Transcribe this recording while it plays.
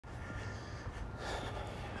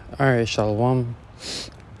Alright, Shalom.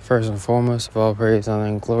 First and foremost of all praise, honor,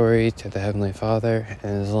 and glory to the Heavenly Father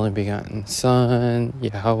and His only begotten Son,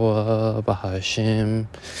 Yahweh, Bahashim,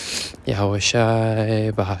 Yahweh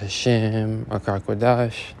Shai, Bahashim,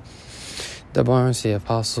 Akakwadash. The Barnes, the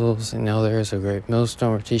apostles, and elders of Great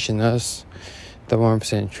Millstone were teaching us the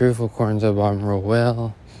 1% truth according to the Barn rule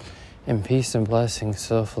well. And peace and blessings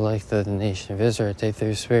self-elect to the nation of Israel, take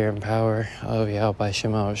through spirit and power of Yahweh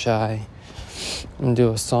Shema Shai. I'm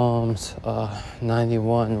doing Psalms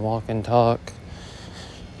 91, walk and talk.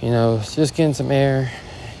 Just getting some air,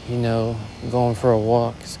 going for a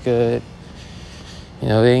walk is good.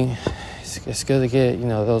 It's good to get,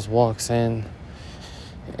 those walks in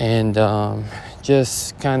and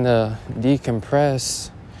just kind of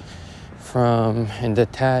decompress from and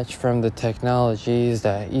detach from the technologies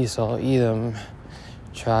that Esau Edom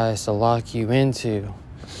tries to lock you into,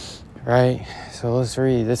 right? So let's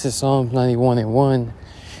read. This is Psalms 91:1.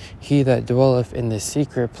 He that dwelleth in the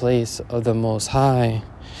secret place of the Most High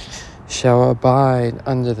shall abide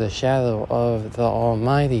under the shadow of the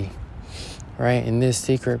Almighty. Right? In this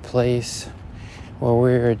secret place where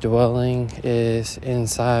we're dwelling is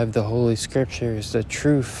inside the Holy Scriptures, the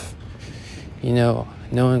truth.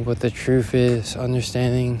 Knowing what the truth is,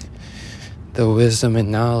 understanding the wisdom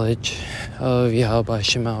and knowledge of Yahweh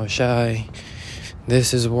Shema Shai.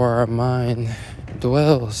 This is where our mind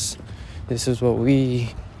dwells. This is what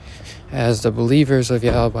we, as the believers of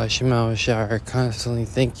Yahweh Shema Shai, are constantly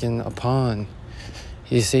thinking upon.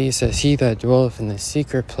 You see, it says, he that dwelleth in the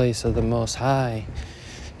secret place of the Most High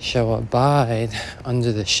shall abide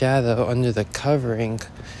under the shadow, under the covering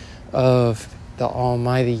of the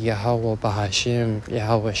Almighty Yahweh Bahashim,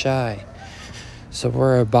 Yahweh Shai. So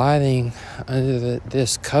we're abiding under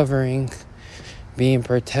this covering, being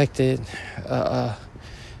protected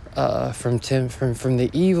from the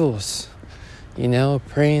evils,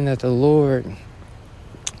 praying that the Lord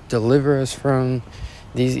deliver us from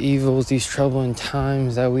these evils, these troubling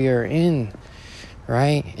times that we are in,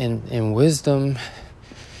 right? And wisdom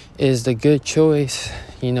is the good choice,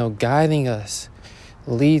 guiding us,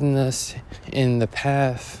 leading us in the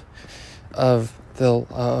path of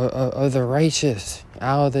the righteous,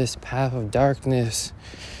 out of this path of darkness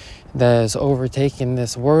that has overtaken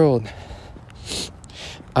this world.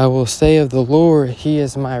 I will say of the Lord, He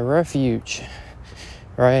is my refuge,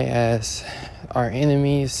 right? As our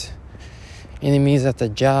enemies at the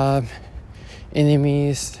job,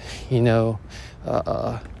 enemies,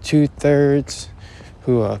 2/3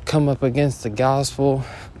 who come up against the gospel,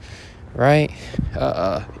 right?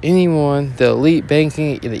 Anyone, the elite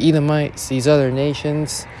banking, the Edomites, these other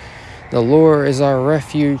nations, the Lord is our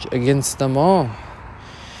refuge against them all.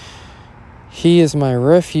 He is my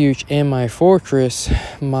refuge and my fortress,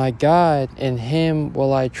 my God, in Him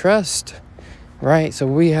will I trust. Right? So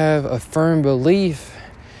we have a firm belief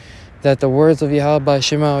that the words of Yahweh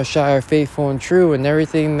Shema Shai are faithful and true, and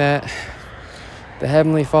everything that the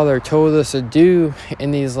Heavenly Father told us to do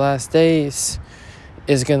in these last days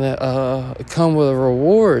is going to come with a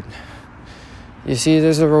reward. You see,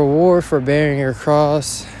 there's a reward for bearing your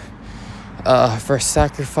cross, for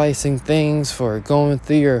sacrificing things, for going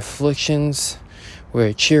through your afflictions with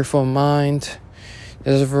a cheerful mind.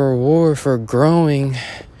 There's a reward for growing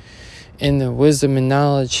in the wisdom and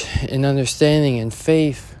knowledge and understanding and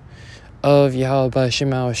faith of Yahweh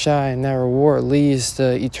Shema Shai, and that reward leads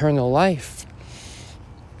to eternal life.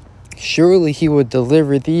 Surely He would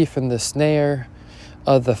deliver thee from the snare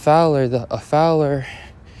of the fowler. A fowler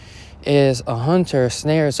is a hunter, a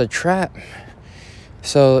snare is a trap.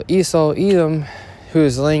 So Esau Edom, who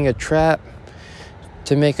is laying a trap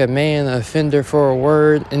to make a man an offender for a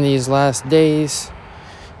word in these last days,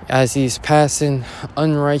 as he's passing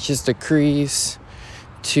unrighteous decrees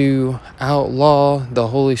to outlaw the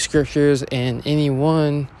Holy Scriptures and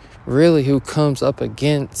anyone really who comes up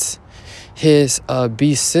against his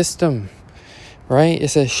beast system, right? It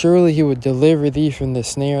says, surely He would deliver thee from the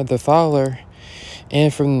snare of the fowler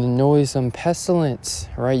and from the noisome pestilence,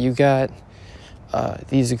 right? You got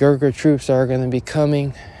these Gurkha troops are going to be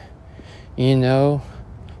coming,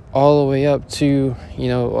 all the way up to,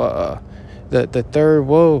 the third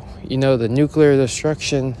woe, the nuclear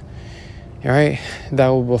destruction, right, that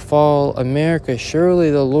will befall America. Surely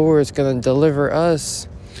the Lord is going to deliver us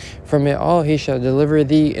from it all. He shall deliver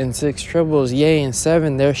thee in 6 troubles, yea, in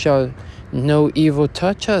 7 there shall no evil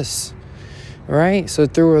touch us, right? So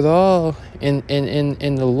through it all, in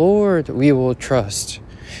the Lord we will trust.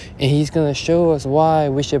 And He's going to show us why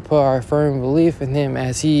we should put our firm belief in Him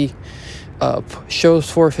as He shows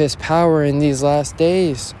forth His power in these last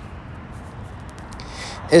days.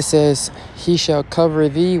 It says, He shall cover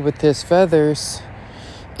thee with His feathers,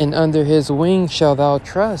 and under his wing shall thou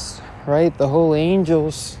trust, right? The holy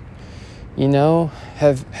angels, you know,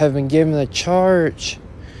 have been given a charge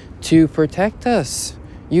to protect us.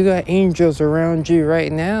 You got angels around you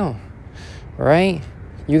right now, right?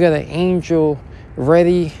 You got an angel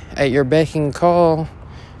ready at your beck and call,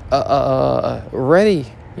 ready,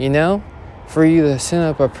 you know, for you to send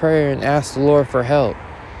up a prayer and ask the Lord for help,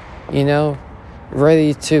 you know,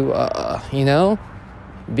 ready to, you know,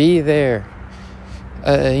 be there,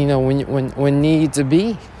 you know, when need to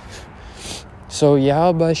be. So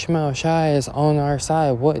Yahweh Shema Shai is on our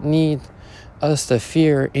side. What need us to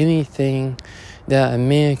fear anything that a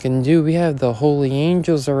man can do? We have the holy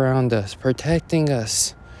angels around us, protecting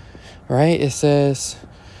us, right? It says,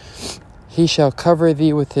 he shall cover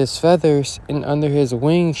thee with his feathers, and under his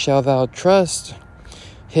wings shalt thou trust.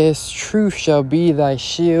 His truth shall be thy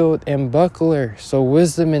shield and buckler. So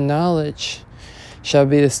wisdom and knowledge shall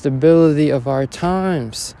be the stability of our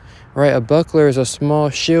times, right? A buckler is a small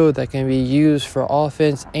shield that can be used for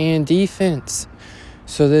offense and defense.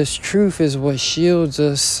 So this truth is what shields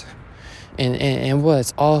us, and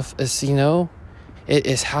what's off is, you know, it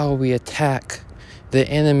is how we attack the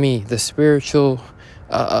enemy, the spiritual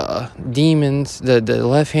demons, the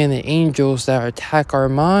left-handed angels that attack our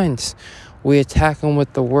minds. We attack them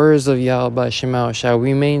with the words of Yahweh Shema Shai.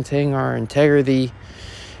 We maintain our integrity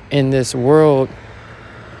in this world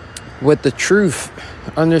with the truth,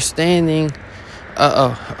 understanding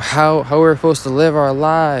how we're supposed to live our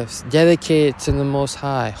lives, dedicated to the Most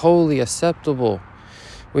High, holy, acceptable,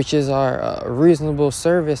 which is our reasonable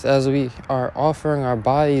service as we are offering our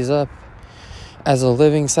bodies up as a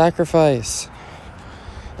living sacrifice.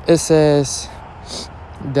 It says,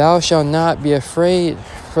 thou shalt not be afraid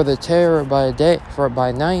for the terror by day, for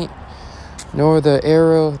by night, nor the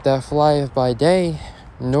arrow that flieth by day,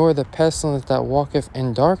 nor the pestilence that walketh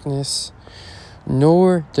in darkness,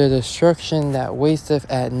 nor the destruction that wasteth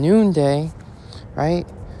at noonday, right?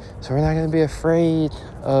 So we're not going to be afraid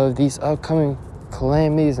of these upcoming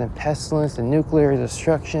calamities and pestilence and nuclear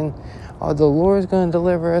destruction. The Lord is going to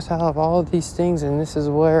deliver us out of all of these things, and this is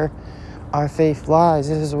where our faith lies.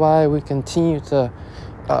 This is why we continue to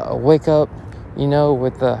wake up, you know,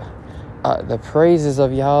 with the praises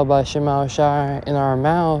of Yahweh Shema Shai in our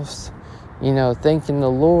mouths, you know, thanking the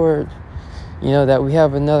Lord, you know, that we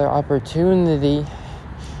have another opportunity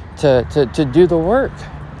to do the work,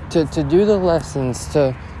 to do the lessons,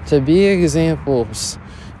 to be examples,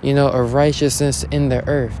 you know, of righteousness in the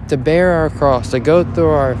earth, to bear our cross, to go through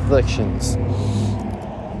our afflictions.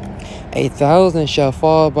 1,000 shall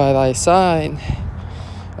fall by thy side,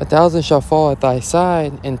 1,000 shall fall at thy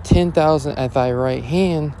side, and 10,000 at thy right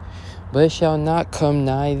hand, but it shall not come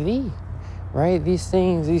nigh thee. Right? These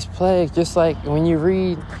things, these plagues, just like when you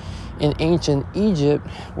read in ancient Egypt,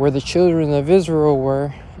 where the children of Israel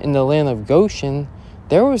were in the land of Goshen,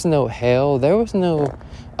 there was no hail, there was no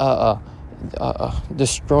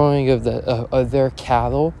destroying of their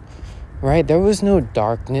cattle, right? There was no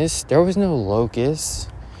darkness, there was no locusts,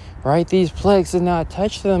 right? These plagues did not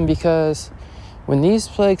touch them, because when these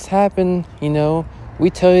plagues happen, you know, we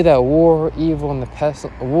tell you that war, evil, and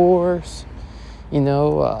the wars, you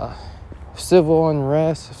know, civil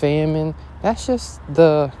unrest, famine, that's just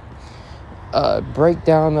the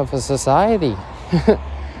breakdown of a society.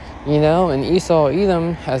 You know, and Esau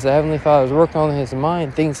Edom, as the Heavenly Father is working on his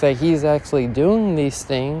mind, thinks that he's actually doing these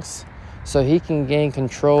things so he can gain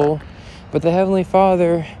control. But the Heavenly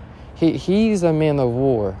Father, he's a man of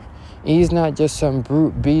war. He's not just some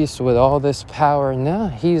brute beast with all this power. No,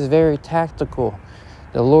 he's very tactical.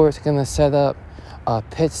 The Lord's going to set up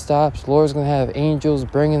pit stops. The Lord's going to have angels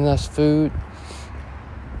bringing us food,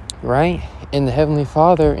 right? And the Heavenly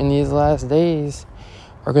Father in these last days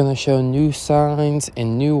are going to show new signs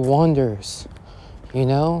and new wonders, you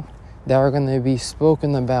know, that are going to be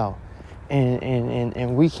spoken about.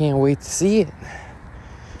 And we can't wait to see it.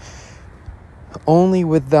 Only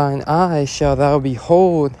with thine eyes shalt thou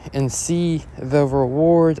behold and see the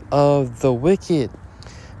reward of the wicked,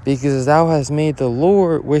 because thou hast made the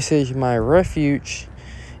Lord, which is my refuge,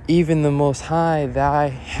 even the Most High, thy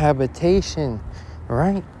habitation,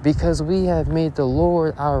 right? Because we have made the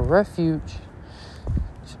Lord our refuge,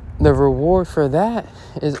 the reward for that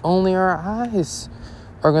is only our eyes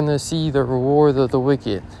are going to see the reward of the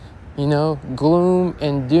wicked. You know, gloom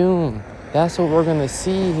and doom. That's what we're going to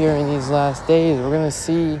see here in these last days. We're going to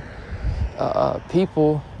see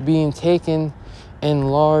people being taken in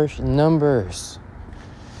large numbers.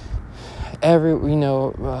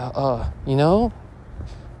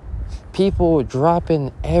 People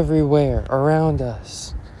dropping everywhere around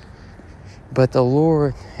us. But the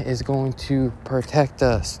Lord is going to protect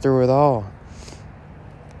us through it all.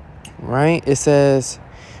 right? It says,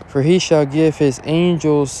 for he shall give his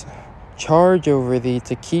angels charge over thee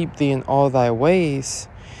to keep thee in all thy ways.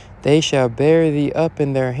 They shall bear thee up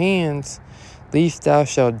in their hands, lest thou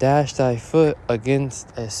shalt dash thy foot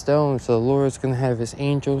against a stone. So the Lord's going to have his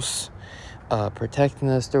angels protecting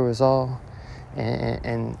us through us all.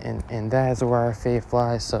 And that is where our faith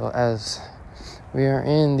lies. So as we are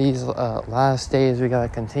in these last days, we got to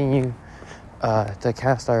continue to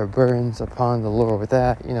cast our burdens upon the Lord. With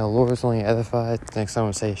that, Lord's only edified. Next time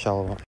I say shalom.